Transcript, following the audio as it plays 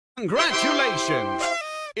Congratulations!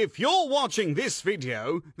 If you're watching this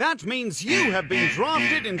video, that means you have been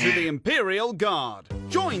drafted into the Imperial Guard.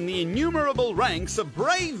 Join the innumerable ranks of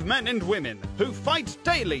brave men and women who fight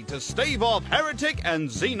daily to stave off heretic and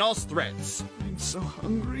Xenos threats. I'm so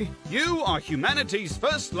hungry. You are humanity's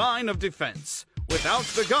first line of defense. Without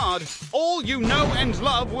the Guard, all you know and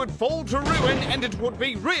love would fall to ruin, and it would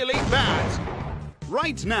be really bad.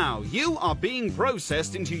 Right now, you are being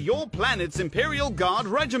processed into your planet's Imperial Guard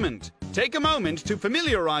regiment. Take a moment to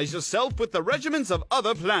familiarize yourself with the regiments of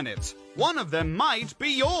other planets. One of them might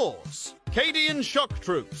be yours. Cadian Shock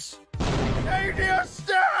Troops. Cadia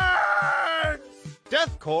stands!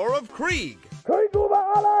 Death Corps of Krieg.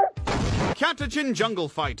 Catachin Jungle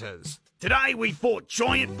Fighters. Today we fought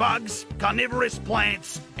giant bugs, carnivorous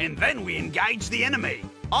plants, and then we engaged the enemy.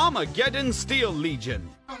 Armageddon Steel Legion.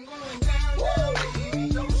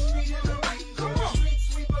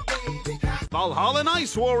 Valhalla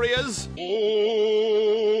Ice Warriors.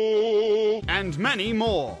 And many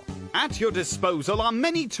more. At your disposal are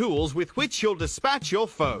many tools with which you'll dispatch your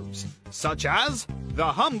foes, such as the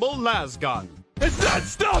humble lasgun. It's not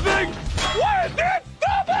stopping! Why is it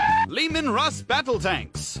stopping? Lehman Russ battle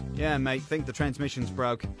tanks. Yeah, mate, think the transmission's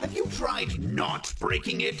broke. Have you tried not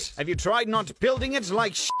breaking it? Have you tried not building it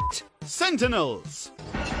like shit? Sentinels.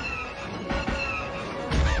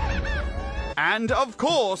 And, of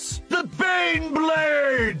course, The Bane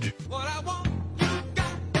Blade!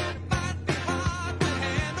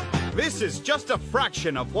 this is just a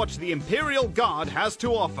fraction of what the Imperial Guard has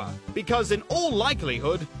to offer, because in all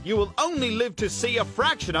likelihood, you will only live to see a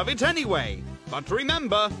fraction of it anyway. But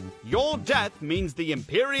remember, your death means the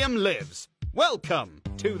Imperium lives. Welcome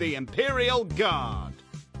to the Imperial Guard.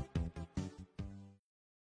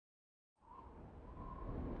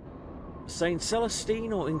 Saint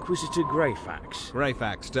Celestine or Inquisitor Greyfax?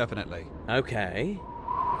 Greyfax, definitely. Okay.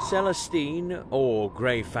 Celestine or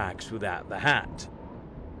Greyfax without the hat?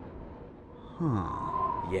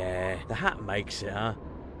 Huh. Yeah, the hat makes it, huh?